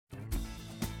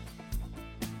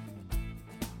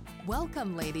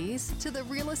Welcome, ladies, to the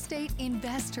Real Estate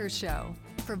Investor Show,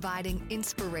 providing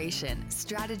inspiration,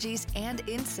 strategies, and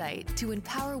insight to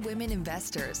empower women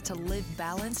investors to live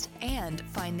balanced and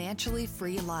financially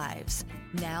free lives.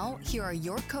 Now, here are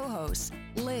your co-hosts,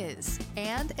 Liz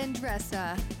and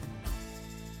Andressa.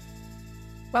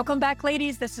 Welcome back,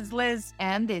 ladies. This is Liz.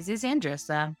 And this is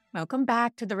Andressa. Welcome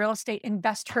back to the Real Estate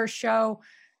Investor Show,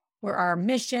 where our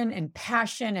mission and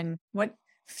passion and what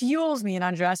fuels me and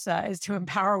Andressa is to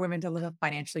empower women to live a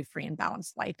financially free and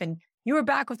balanced life. And you are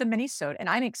back with a Minisode, and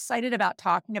I'm excited about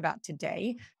talking about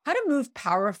today how to move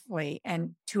powerfully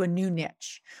and to a new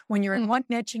niche. When you're in one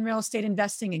niche in real estate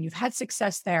investing and you've had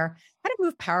success there, how to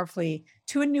move powerfully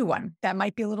to a new one that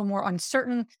might be a little more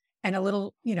uncertain and a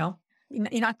little, you're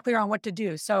not clear on what to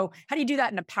do. So how do you do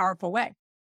that in a powerful way?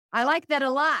 I like that a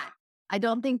lot. I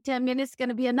don't think 10 minutes is going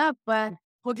to be enough, but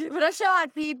we'll give it a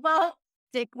shot, people.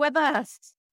 Stick with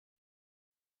us.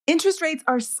 Interest rates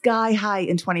are sky high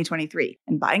in 2023,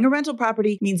 and buying a rental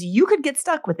property means you could get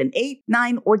stuck with an 8,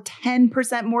 9, or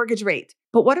 10% mortgage rate.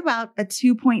 But what about a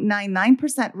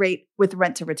 2.99% rate with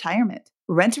Rent to Retirement?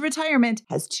 Rent to Retirement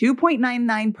has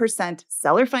 2.99%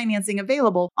 seller financing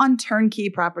available on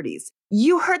turnkey properties.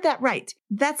 You heard that right.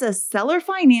 That's a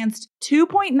seller-financed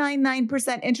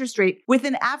 2.99% interest rate with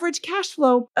an average cash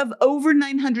flow of over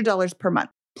 $900 per month.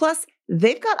 Plus,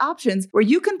 they've got options where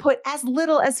you can put as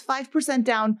little as 5%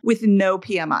 down with no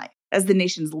PMI. As the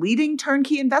nation's leading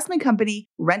turnkey investment company,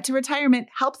 Rent to Retirement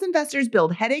helps investors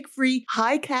build headache-free,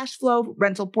 high cash flow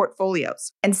rental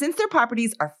portfolios. And since their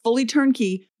properties are fully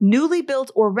turnkey, newly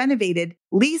built or renovated,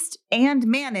 leased, and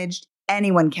managed,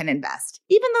 anyone can invest,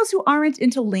 even those who aren't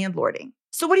into landlording.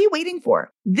 So what are you waiting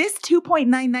for? This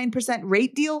 2.99%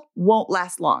 rate deal won't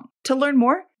last long. To learn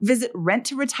more, visit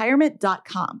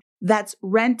renttoretirement.com. That's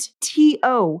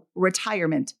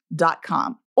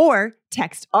renttoretirement.com. Or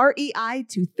text REI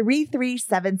to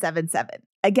 33777.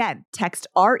 Again, text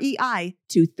REI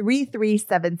to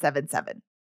 33777.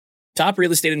 Top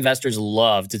real estate investors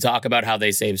love to talk about how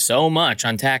they save so much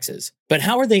on taxes. But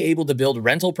how are they able to build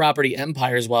rental property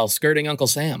empires while skirting Uncle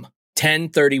Sam?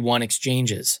 1031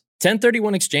 exchanges.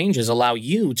 1031 exchanges allow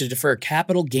you to defer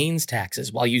capital gains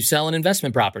taxes while you sell an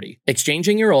investment property,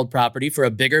 exchanging your old property for a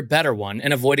bigger, better one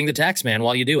and avoiding the tax man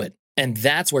while you do it. And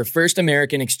that's where First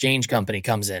American Exchange Company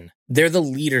comes in. They're the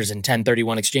leaders in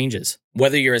 1031 exchanges.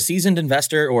 Whether you're a seasoned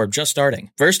investor or just starting,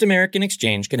 First American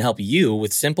Exchange can help you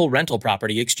with simple rental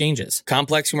property exchanges,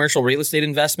 complex commercial real estate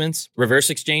investments, reverse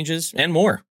exchanges, and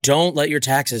more. Don't let your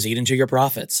taxes eat into your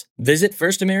profits. Visit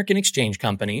First American Exchange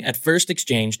Company at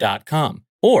firstexchange.com.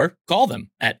 Or call them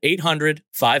at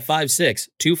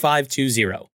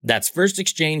 800-556-2520. That's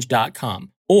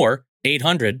firstexchange.com or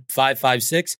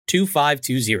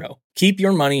 800-556-2520. Keep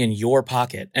your money in your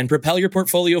pocket and propel your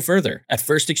portfolio further at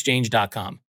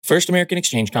firstexchange.com. First American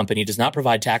Exchange Company does not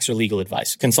provide tax or legal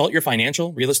advice. Consult your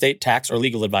financial, real estate, tax, or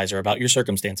legal advisor about your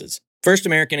circumstances. First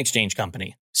American Exchange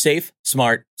Company. Safe,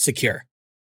 smart, secure.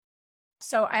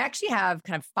 So I actually have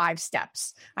kind of 5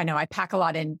 steps. I know I pack a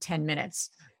lot in 10 minutes.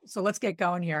 So let's get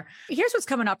going here. Here's what's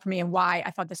coming up for me and why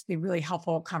I thought this would be a really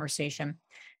helpful conversation.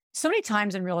 So many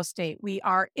times in real estate, we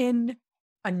are in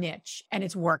a niche and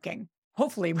it's working.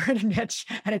 Hopefully we're in a niche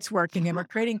and it's working and I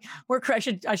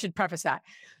should preface that.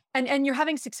 And you're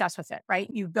having success with it, right?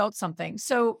 You've built something.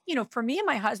 So, for me and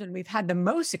my husband, we've had the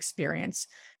most experience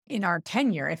in our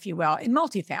tenure, if you will, in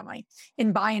multifamily,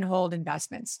 in buy and hold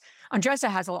investments. Andressa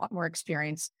has a lot more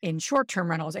experience in short-term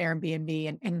rentals,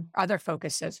 Airbnb, and other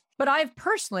focuses. But I've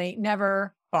personally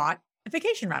never bought a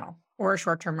vacation rental or a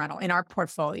short-term rental in our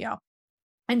portfolio.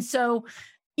 And so,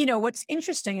 what's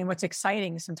interesting and what's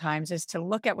exciting sometimes is to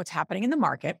look at what's happening in the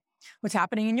market, what's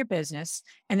happening in your business,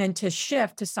 and then to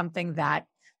shift to something that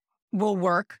will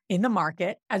work in the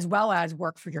market as well as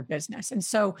work for your business. And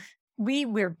so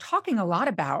we're talking a lot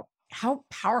about how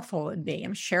powerful it would be.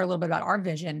 I'm share a little bit about our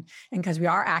vision, and because we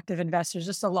are active investors,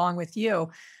 just along with you,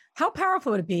 how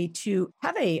powerful would it be to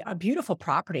have a beautiful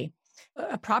property,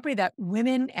 a property that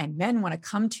women and men want to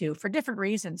come to for different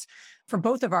reasons, for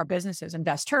both of our businesses,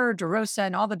 Investor, DeRosa,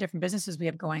 and all the different businesses we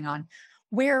have going on,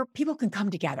 where people can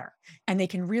come together and they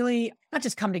can really not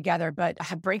just come together, but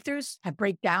have breakthroughs, have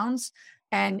breakdowns,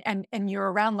 and you're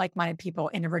around like-minded people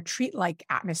in a retreat-like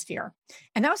atmosphere.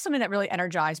 And that was something that really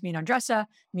energized me and Andressa,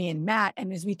 me and Matt.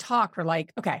 And as we talked, we're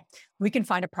like, okay, we can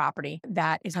find a property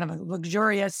that is kind of a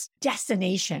luxurious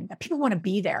destination that people want to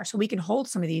be there. So we can hold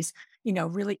some of these,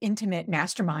 really intimate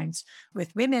masterminds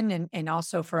with women and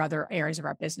also for other areas of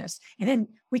our business. And then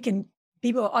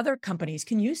other companies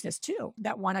can use this too,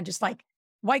 that want to just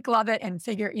white glove it and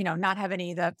not have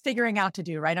any of the figuring out to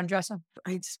do, right, Andressa?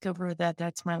 I discovered that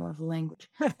that's my love language.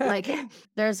 Like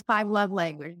there's 5 love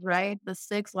language, right? The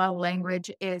 6th love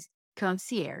language is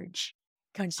concierge.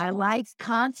 I like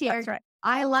concierge. That's right.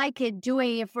 I like it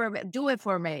doing it for me. Do it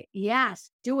for me.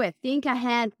 Yes, do it. Think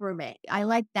ahead for me. I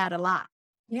like that a lot.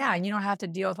 Yeah. And you don't have to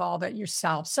deal with all that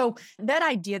yourself. So that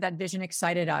idea, that vision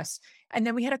excited us. And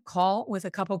then we had a call with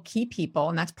a couple key people,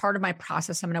 and that's part of my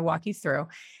process I'm going to walk you through.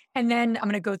 And then I'm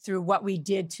going to go through what we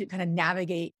did to kind of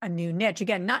navigate a new niche.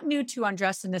 Again, not new to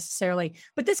Andressa necessarily,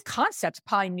 but this concept's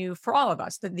probably new for all of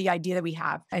us, the idea that we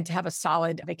have, and to have a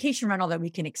solid vacation rental that we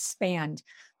can expand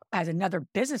as another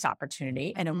business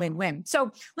opportunity and a win-win. So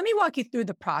let me walk you through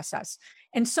the process.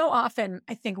 And so often,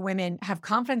 I think women have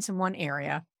confidence in one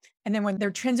area, and then when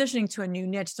they're transitioning to a new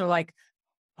niche, they're like,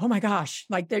 oh my gosh,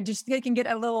 like they can get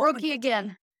a little Rookie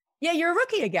again. Yeah, you're a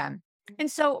rookie again.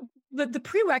 And so the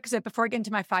prerequisite before I get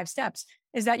into my 5 steps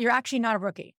is that you're actually not a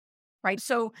rookie, right?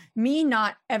 So me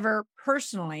not ever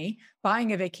personally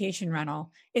buying a vacation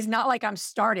rental is not like I'm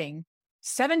starting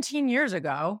 17 years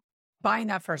ago buying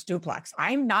that first duplex.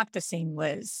 I'm not the same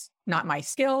Liz, not my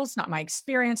skills, not my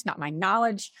experience, not my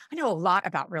knowledge. I know a lot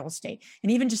about real estate.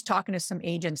 And even just talking to some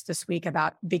agents this week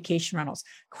about vacation rentals,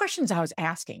 questions I was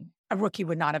asking, a rookie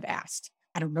would not have asked.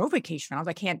 I don't know vacation rentals.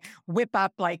 I can't whip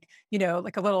up like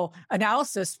a little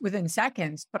analysis within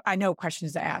seconds, but I know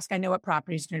questions to ask. I know what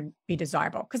properties are going to be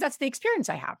desirable because that's the experience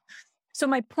I have. So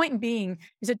my point being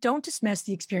is that don't dismiss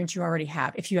the experience you already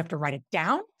have. If you have to write it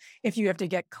down, if you have to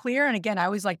get clear, and again, I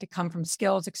always like to come from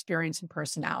skills, experience, and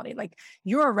personality. Like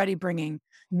you're already bringing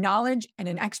knowledge and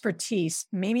an expertise,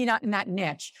 maybe not in that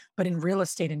niche, but in real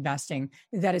estate investing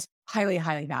that is highly,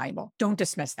 highly valuable. Don't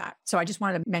dismiss that. So I just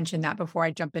wanted to mention that before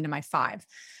I jump into my 5.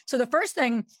 So the first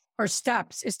thing or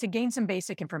steps is to gain some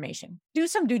basic information. Do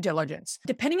some due diligence.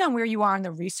 Depending on where you are in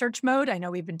the research mode, I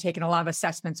know we've been taking a lot of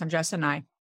assessments on Jess and I.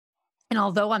 And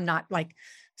although I'm not like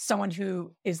someone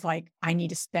who is like, I need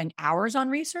to spend hours on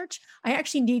research, I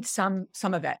actually need some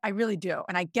of it. I really do.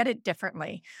 And I get it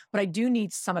differently, but I do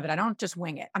need some of it. I don't just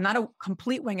wing it. I'm not a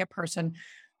complete wing it person,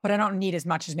 but I don't need as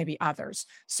much as maybe others.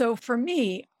 So for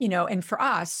me, and for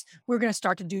us, we're going to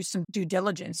start to do some due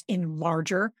diligence in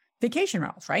larger vacation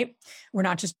rentals, right? We're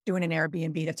not just doing an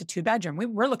Airbnb that's a 2-bedroom.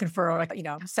 We're looking for like,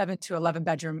 7 to 11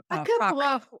 bedroom. I could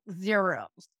love zeros.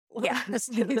 Yeah, these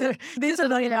are $1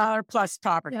 million plus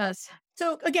properties. Yes.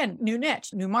 So again, new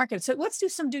niche, new market. So let's do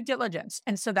some due diligence.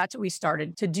 And so that's what we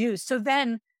started to do. So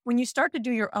then when you start to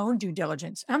do your own due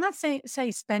diligence, and I'm not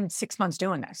saying spend 6 months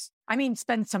doing this. I mean,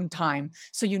 spend some time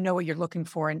so you know what you're looking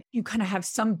for and you kind of have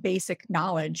some basic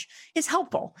knowledge is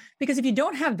helpful. Because if you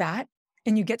don't have that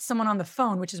and you get someone on the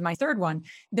phone, which is my 3rd one,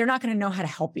 they're not going to know how to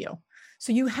help you.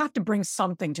 So you have to bring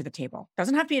something to the table.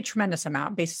 Doesn't have to be a tremendous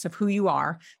amount basis of who you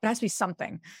are, but it has to be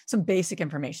something, some basic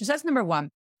information. So that's number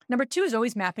 1. Number 2 is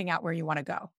always mapping out where you want to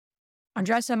go.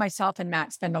 Andressa, myself, and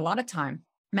Matt spend a lot of time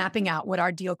mapping out what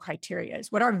our deal criteria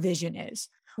is, what our vision is.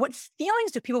 What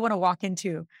feelings do people want to walk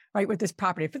into, right, with this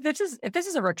property? If this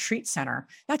is a retreat center,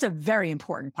 that's a very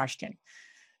important question.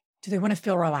 Do they want to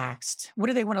feel relaxed? What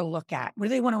do they want to look at? What do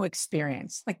they want to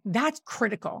experience? Like that's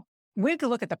critical. We could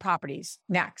look at the properties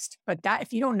next, but that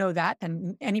if you don't know that,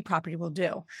 then any property will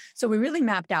do. So we really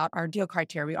mapped out our deal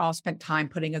criteria. We all spent time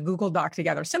putting a Google Doc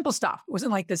together. Simple stuff. It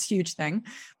wasn't like this huge thing,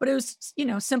 but it was,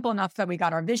 simple enough that we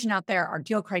got our vision out there, our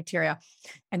deal criteria,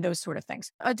 and those sort of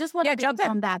things. I just want to jump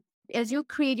on that. As you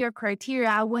create your criteria,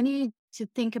 I want you to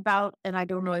think about, and I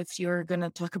don't know if you're going to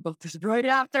talk about this right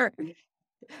after,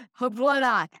 hopefully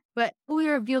not, but who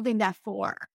you're building that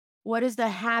for. What is the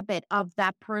habit of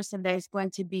that person that is going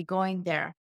to be going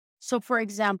there? So, for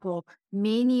example,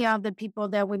 many of the people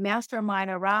that we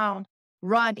mastermind around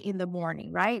run in the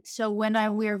morning, right? So when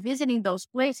we're visiting those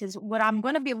places, what I'm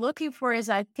going to be looking for is,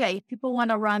 okay, if people want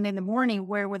to run in the morning,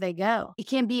 where would they go? It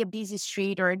can't be a busy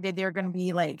street or they're going to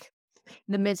be like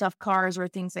in the midst of cars or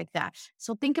things like that.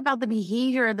 So think about the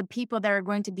behavior of the people that are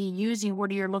going to be using what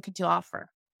you're looking to offer.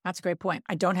 That's a great point.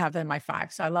 I don't have that in my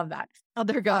 5, so I love that. Oh,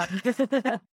 they're gone.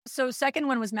 So second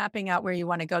one was mapping out where you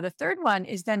want to go. The third one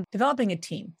is then developing a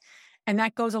team. And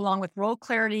that goes along with role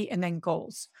clarity and then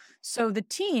goals. So the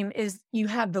team is, you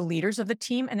have the leaders of the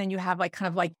team, and then you have like kind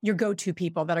of like your go-to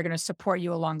people that are going to support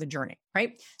you along the journey,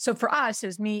 right? So for us, it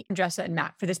was me, Andressa, and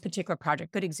Matt for this particular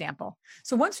project. Good example.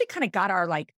 So once we kind of got our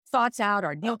like thoughts out,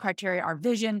 our deal criteria, our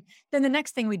vision, then the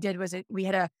next thing we did was we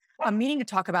had a meeting to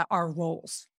talk about our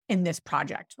roles in this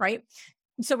project, right?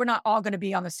 So we're not all going to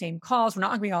be on the same calls. We're not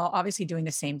going to be all obviously doing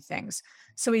the same things.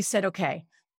 So we said, okay,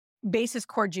 basis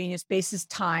core genius, basis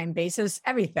time, basis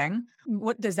everything.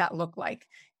 What does that look like?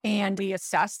 And we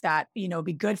assessed that, it'd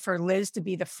be good for Liz to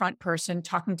be the front person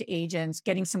talking to agents,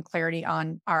 getting some clarity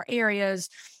on our areas,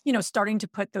 starting to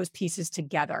put those pieces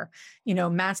together.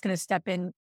 Matt's going to step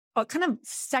in kind of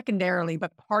secondarily,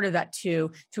 but part of that too,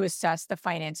 to assess the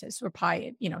finances. We're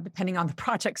probably, depending on the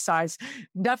project size,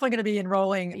 definitely going to be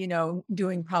enrolling,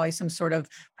 doing probably some sort of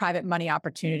private money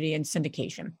opportunity and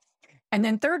syndication. And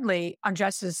then thirdly, on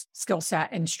Jess's skill set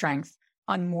and strength,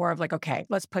 on more of like, okay,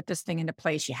 let's put this thing into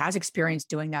place. She has experience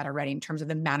doing that already in terms of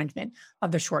the management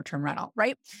of the short-term rental,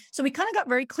 right? So we kind of got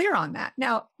very clear on that.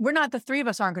 Now, the three of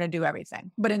us aren't going to do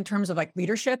everything, but in terms of like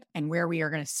leadership and where we are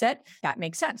going to sit, that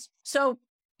makes sense. So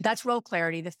that's role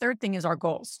clarity. The third thing is our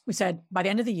goals. We said by the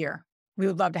end of the year, we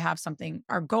would love to have something.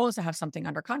 Our goal is to have something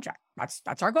under contract.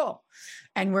 That's our goal.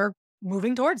 And we're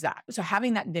moving towards that. So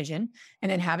having that vision and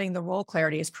then having the role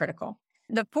clarity is critical.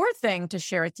 The fourth thing to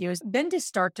share with you is then to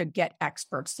start to get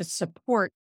experts to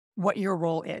support what your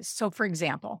role is. So for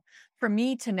example, for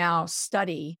me to now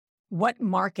study what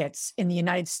markets in the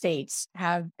United States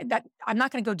have that, I'm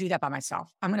not going to go do that by myself.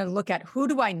 I'm going to look at who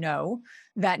do I know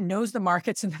that knows the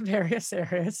markets in the various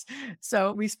areas.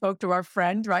 So we spoke to our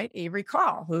friend, right, Avery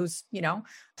Carl, who's,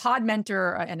 pod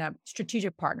mentor and a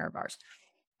strategic partner of ours.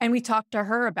 And we talked to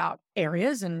her about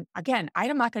areas. And again,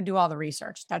 I'm not going to do all the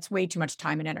research. That's way too much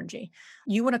time and energy.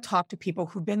 You want to talk to people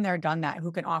who've been there, done that,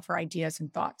 who can offer ideas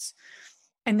and thoughts.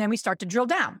 And then we start to drill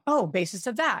down. Oh, basis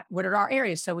of that. What are our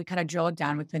areas? So we kind of drill it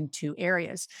down within 2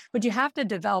 areas. But you have to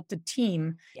develop the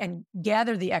team and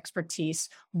gather the expertise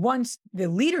once the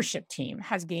leadership team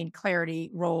has gained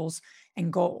clarity, roles,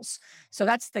 and goals. So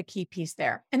that's the key piece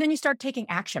there. And then you start taking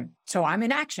action. So I'm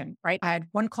in action, right? I had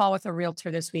one call with a realtor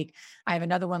this week. I have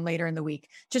another one later in the week,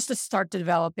 just to start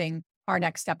developing our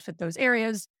next steps with those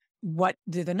areas. What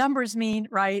do the numbers mean,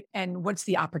 right? And what's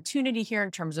the opportunity here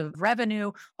in terms of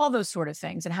revenue, all those sort of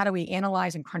things. And how do we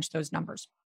analyze and crunch those numbers?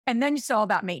 And then it's all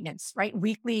about maintenance, right?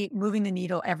 Weekly, moving the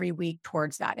needle every week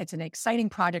towards that. It's an exciting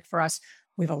project for us.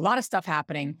 We have a lot of stuff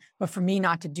happening, but for me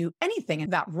not to do anything in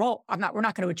that role, we're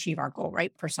not going to achieve our goal,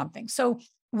 right? For something. So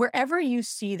wherever you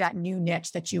see that new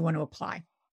niche that you want to apply,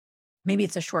 maybe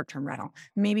it's a short-term rental.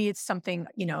 Maybe it's something,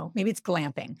 maybe it's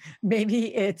glamping.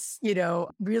 Maybe it's,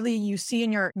 really you see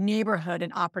in your neighborhood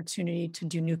an opportunity to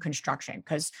do new construction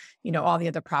because, all the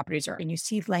other properties are, and you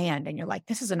see land and you're like,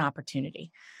 this is an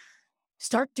opportunity.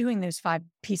 Start doing those 5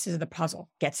 pieces of the puzzle.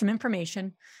 Get some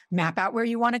information, map out where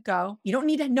you want to go. You don't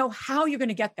need to know how you're going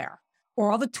to get there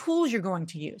or all the tools you're going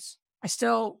to use.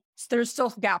 There's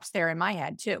still gaps there in my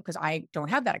head too, because I don't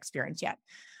have that experience yet.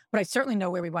 But I certainly know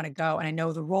where we want to go and I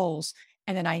know the roles.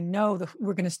 And then I know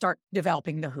we're going to start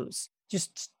developing the who's.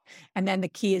 And then the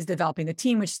key is developing the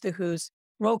team, which is the who's,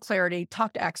 role clarity,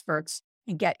 talk to experts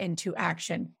and get into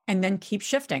action and then keep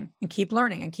shifting and keep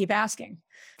learning and keep asking.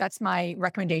 That's my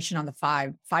recommendation on the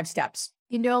five steps.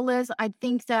 Liz, I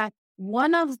think that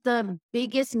one of the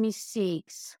biggest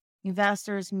mistakes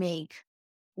investors make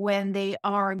when they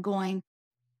are going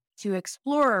to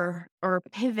explore or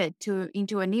pivot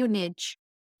into a new niche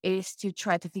is to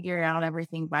try to figure out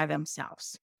everything by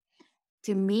themselves.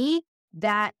 To me,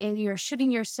 that is you're shooting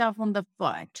yourself on the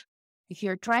foot. If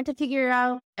you're trying to figure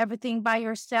out everything by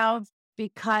yourself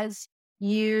because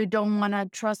you don't want to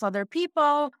trust other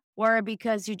people or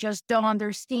because you just don't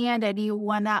understand and you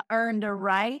want to earn the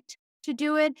right to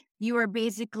do it, you are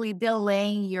basically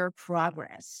delaying your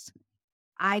progress.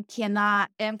 I cannot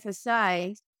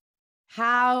emphasize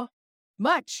how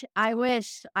much I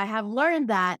wish I have learned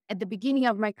that at the beginning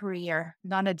of my career,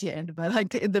 not at the end, but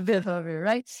like in the middle of it,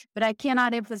 right? But I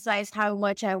cannot emphasize how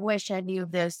much I wish I knew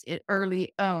this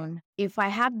early on. If I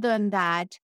had done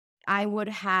that, I would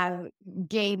have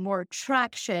gained more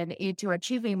traction into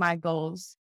achieving my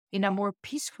goals in a more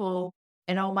peaceful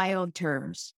and on my own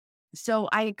terms. So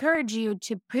I encourage you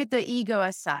to put the ego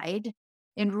aside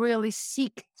and really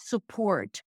seek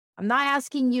support. I'm not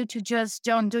asking you to just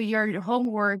don't do your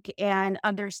homework and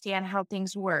understand how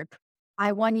things work.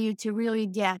 I want you to really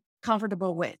get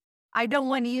comfortable with. I don't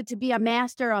want you to be a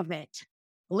master of it.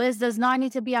 Liz does not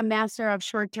need to be a master of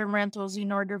short-term rentals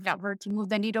in order for her to move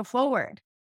the needle forward.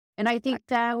 And I think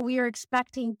that we are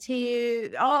expecting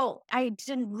I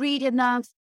didn't read enough.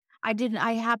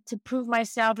 I have to prove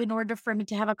myself in order for me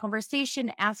to have a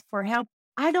conversation, ask for help.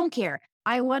 I don't care.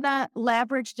 I want to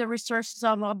leverage the resources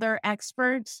of other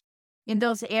experts in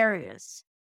those areas.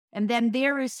 And then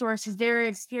their resources, their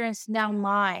experience, now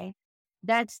mine.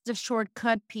 That's the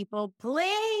shortcut, people.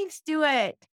 Please do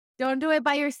it. Don't do it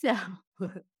by yourself.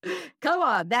 Come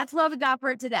on, that's what we got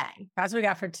for today. That's what we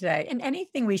got for today. And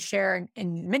anything we share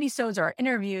in minisodes or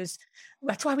interviews,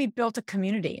 that's why we built a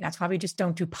community. That's why we just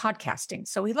don't do podcasting.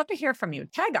 So we'd love to hear from you.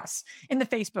 Tag us in the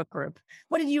Facebook group.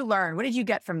 What did you learn? What did you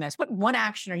get from this? What one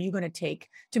action are you going to take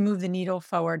to move the needle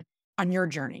forward on your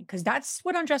journey? Because that's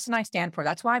what Andres and I stand for.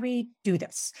 That's why we do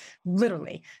this,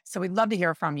 literally. So we'd love to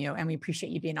hear from you, and we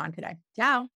appreciate you being on today.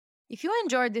 Ciao. If you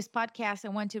enjoyed this podcast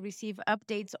and want to receive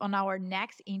updates on our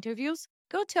next interviews,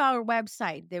 go to our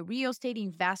website,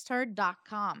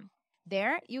 therealestateinvestor.com.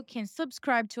 There, you can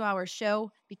subscribe to our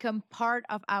show, become part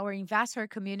of our investor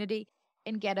community,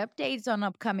 and get updates on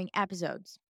upcoming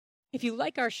episodes. If you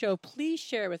like our show, please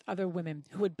share with other women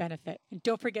who would benefit. And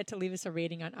don't forget to leave us a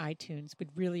rating on iTunes.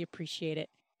 We'd really appreciate it.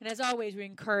 And as always, we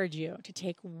encourage you to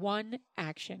take one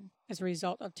action as a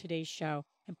result of today's show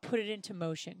and put it into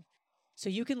motion so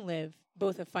you can live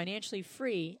both a financially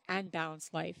free and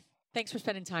balanced life. Thanks for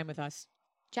spending time with us.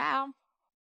 Ciao.